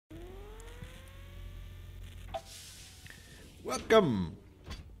Welcome.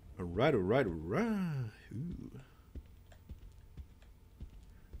 Alright, alright, alright. Ooh.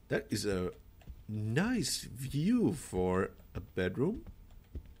 That is a nice view for a bedroom.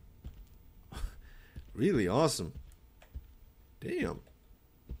 Really awesome. Damn.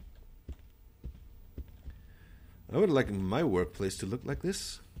 I would like my workplace to look like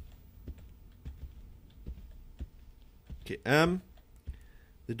this. Okay,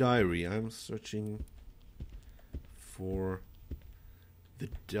 the diary. I'm searching for the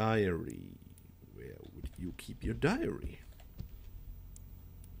diary. Where would you keep your diary?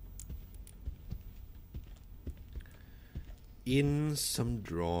 In some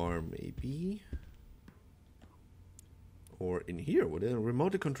drawer, maybe. Or in here, with a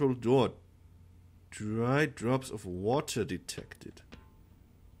remote controlled door. Dry drops of water detected.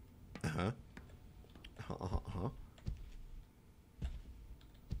 Uh-huh. Uh-huh.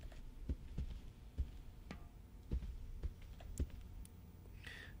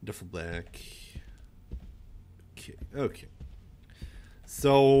 Duffel bag. Okay, okay.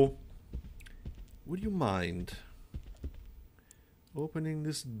 So, would you mind opening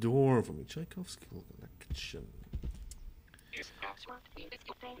this door for me? Tchaikovsky collection.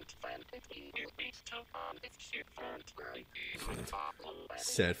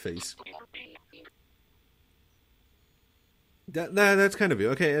 Sad face. That's kind of it.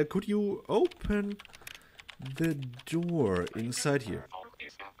 Okay, could you open the door inside here?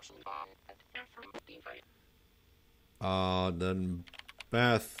 Then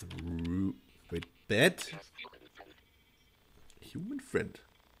bathroom. Wait, bed? Human friend.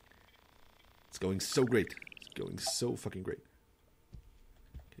 It's going so great. It's going so fucking great.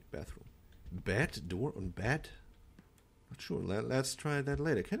 Okay, bathroom. Bed? Door on bed? Not sure. Let's try that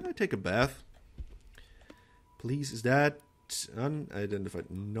later. Can I take a bath? Please, is that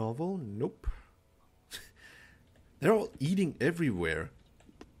unidentified novel? Nope. They're all eating everywhere.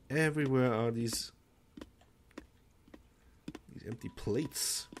 Everywhere are these empty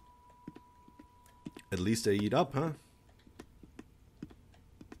plates. At least they eat up, huh?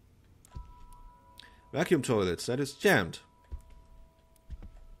 Vacuum toilets. That is jammed.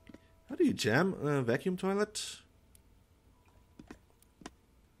 How do you jam a vacuum toilet?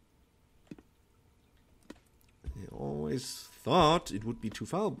 I always thought it would be too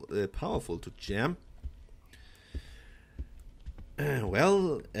powerful to jam.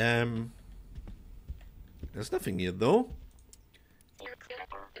 Well, there's nothing here though.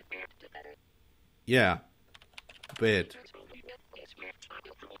 Yeah, bed.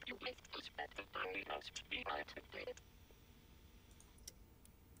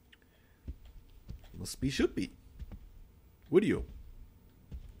 Must be, should be. Would you?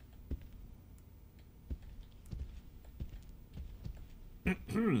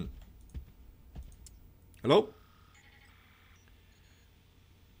 Hello?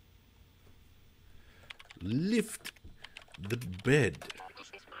 Lift the bed.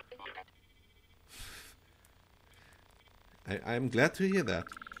 I'm glad to hear that.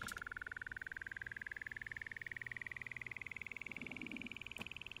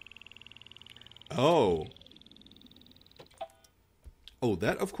 Oh. Oh,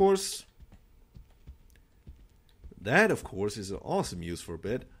 that of course. That of course is an awesome use for a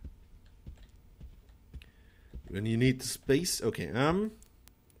bed. When you need the space. Okay,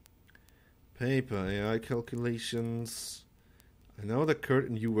 paper, AI calculations. I know the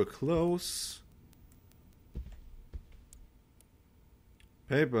curtain you were close.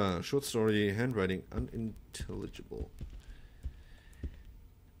 Paper, short story, handwriting, unintelligible.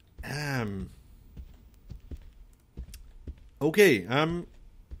 Okay,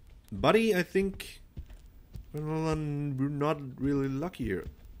 buddy, I think we're not really lucky here.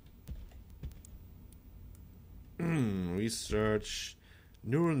 Research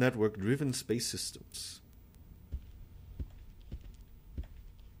neural network driven space systems.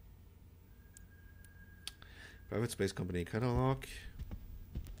 Private space company catalog.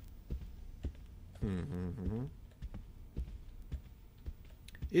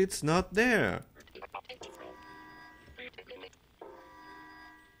 It's not there.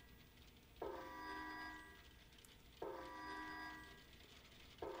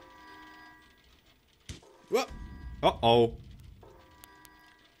 What? Uh-oh.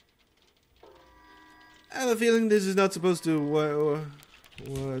 I have a feeling this is not supposed to...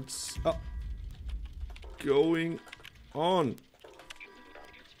 what's going on?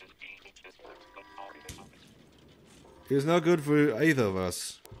 It's not good for either of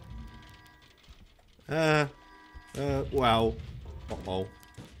us. Wow. Uh-oh.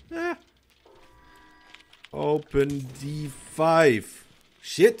 Open D5.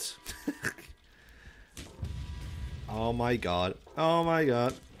 Shit. Oh my god. Oh my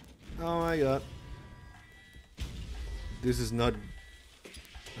god. Oh my god. This is not...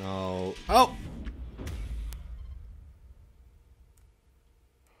 Oh. Oh!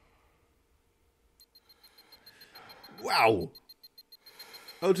 Wow!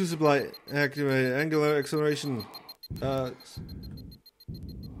 O2 supply. Activate. Angular acceleration.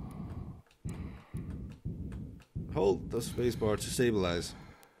 Hold the spacebar to stabilize.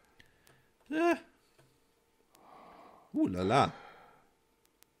 Ooh la la.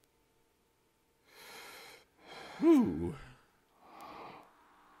 Ooh.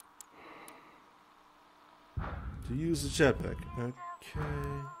 To use the jetpack. Okay.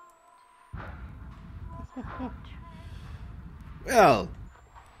 Well,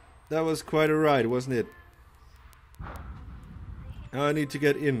 that was quite a ride, wasn't it? Now I need to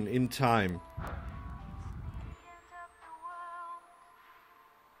get in time.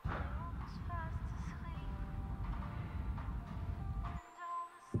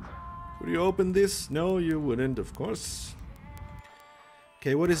 Would you open this? No, you wouldn't, of course.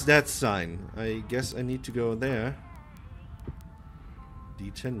 Okay, what is that sign? I guess I need to go there.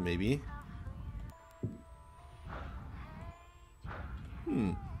 D10 maybe.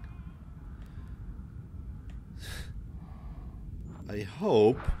 I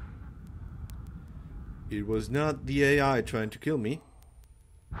hope it was not the AI trying to kill me.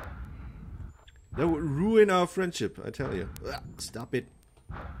 That would ruin our friendship, I tell you. Ugh, stop it.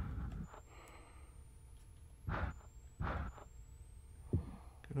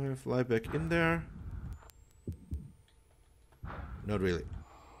 Can I fly back in there? Not really.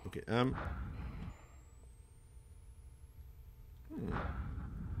 Okay,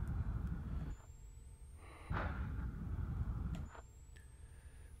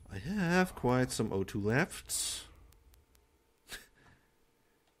 I have quite some O2 left.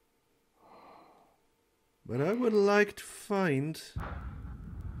 But I would like to find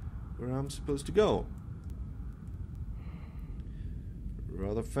where I'm supposed to go.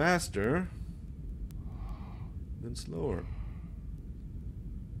 Rather faster than slower.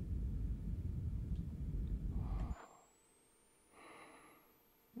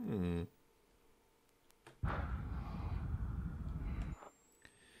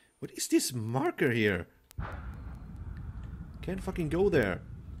 What is this marker here? Can't fucking go there.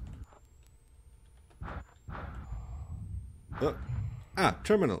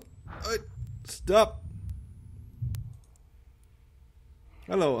 Terminal. Stop.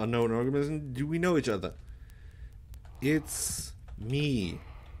 Hello, unknown organism. Do we know each other? It's me.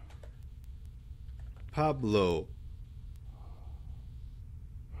 Pablo.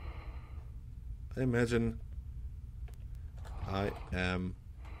 I imagine I am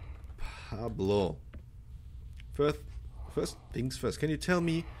Pablo. First things first. Can you tell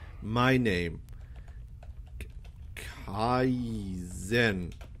me my name?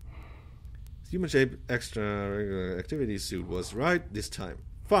 Kaizen. Human-shaped extra regular activity suit was right this time.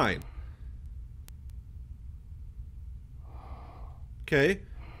 Fine. Okay.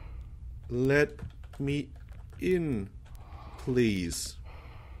 Let me in, please.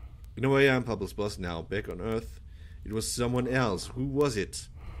 You know I am Pablo's boss now, back on Earth. It was someone else. Who was it?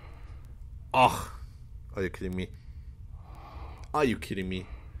 Ugh. Are you kidding me? Are you kidding me?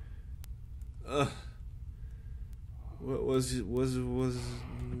 What was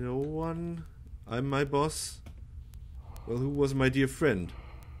no one? I'm my boss? Well, who was my dear friend?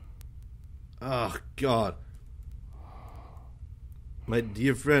 Oh, God. My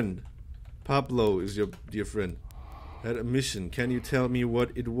dear friend. Pablo is your dear friend. Had a mission. Can you tell me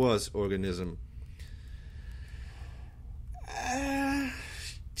what it was, organism?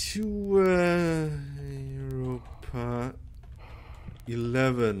 To Europa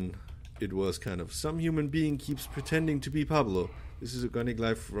 11. It was kind of. Some human being keeps pretending to be Pablo. This is organic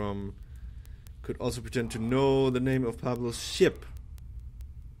life from... Could also pretend to know the name of Pablo's ship.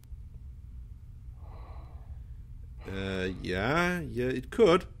 Yeah, it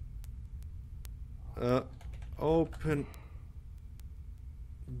could. Open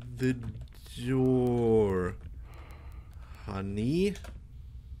the door, honey.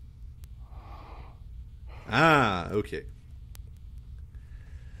 Okay.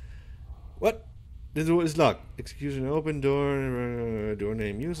 What? The door is locked. Execution open, door, door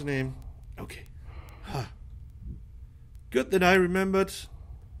name, username. Okay. Good that I remembered.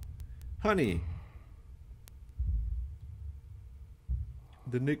 Honey.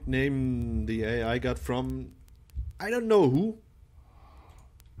 The nickname the AI got from... I don't know who.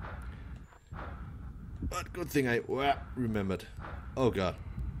 But good thing I remembered. Oh god.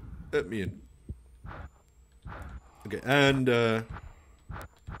 Let me in. Okay, and...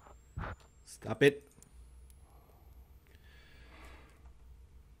 Stop it.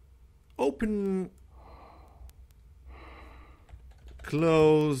 open,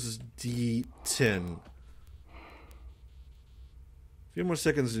 close D10. A few more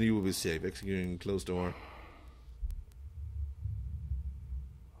seconds and you will be safe. Executing closed door.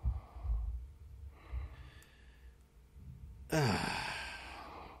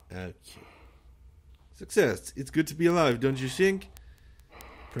 Okay. Success. It's good to be alive, don't you think?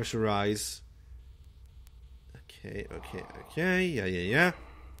 Pressurize. Okay. Yeah.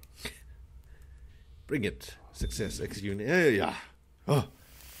 Bring it. Success. Executing. Yeah. Oh.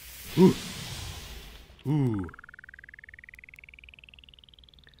 Ooh.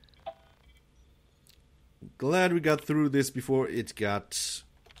 Glad we got through this before it got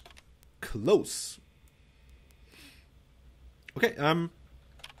close. Okay,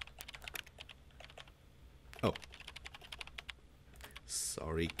 oh.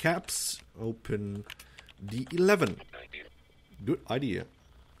 Sorry, caps. Open D11. Good idea.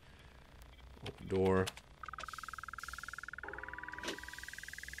 Open door.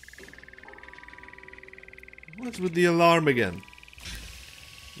 What's with the alarm again?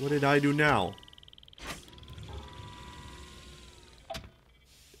 What did I do now?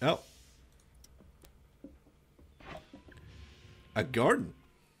 Oh. A garden.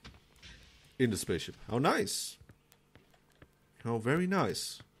 In the spaceship. How nice. How very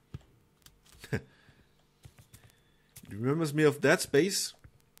nice. It remembers me of that space.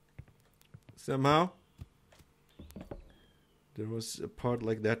 Somehow. There was a part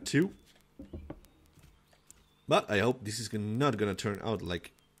like that too. But I hope this is not gonna turn out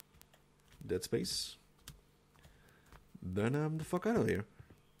like Dead Space. Then I'm the fuck out of here.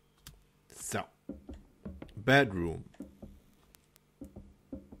 So, bedroom.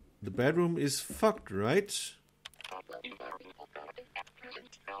 The bedroom is fucked, right?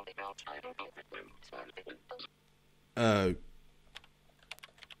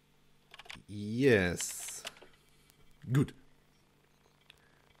 Yes. Good.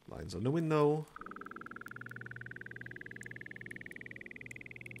 Lines on the window.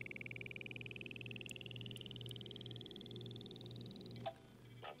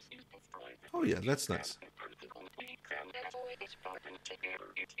 Oh yeah, that's nice.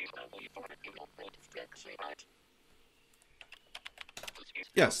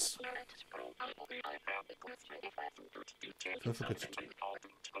 Yes.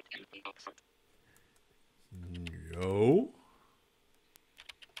 No.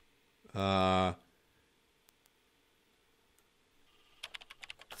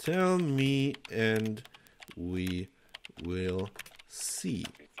 Tell me and we will see.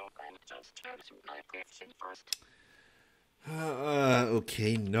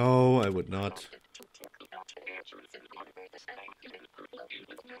 Okay, no, I would not.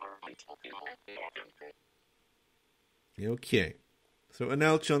 Okay. So,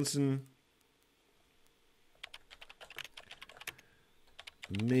 Anel Johnson.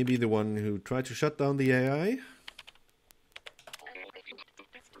 Maybe the one who tried to shut down the AI?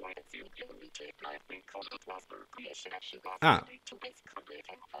 Ah.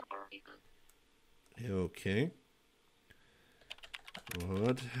 Okay.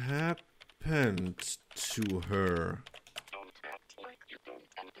 What happened to her?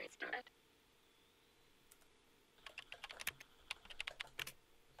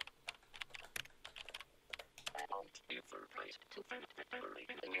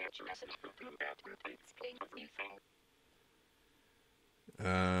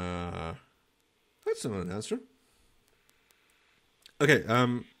 That's not an answer. Okay,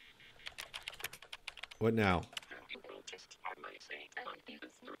 what now?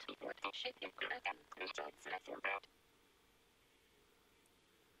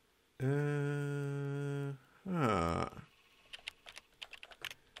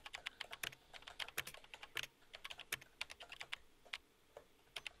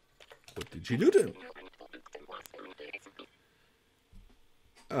 What did she do to him?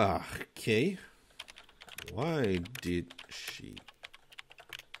 Okay. Why did she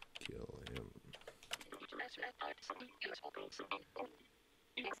kill him?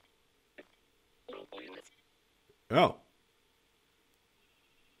 Oh.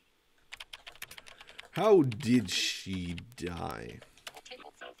 How did she die?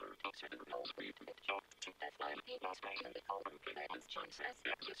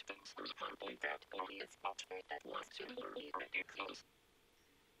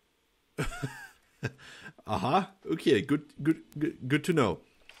 Okay, good to know.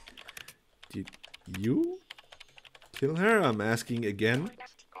 Did you kill her? I'm asking again.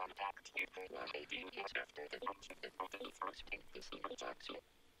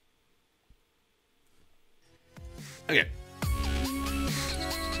 Okay.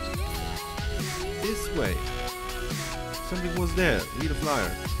 this way. Something was there. Read a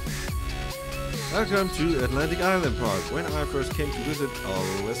flyer. Welcome to Atlantic Island Park. When I first came to visit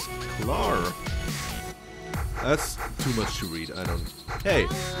Ocelot. That's too much to read. I don't. Hey,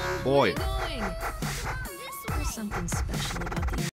 boy. There's something special about the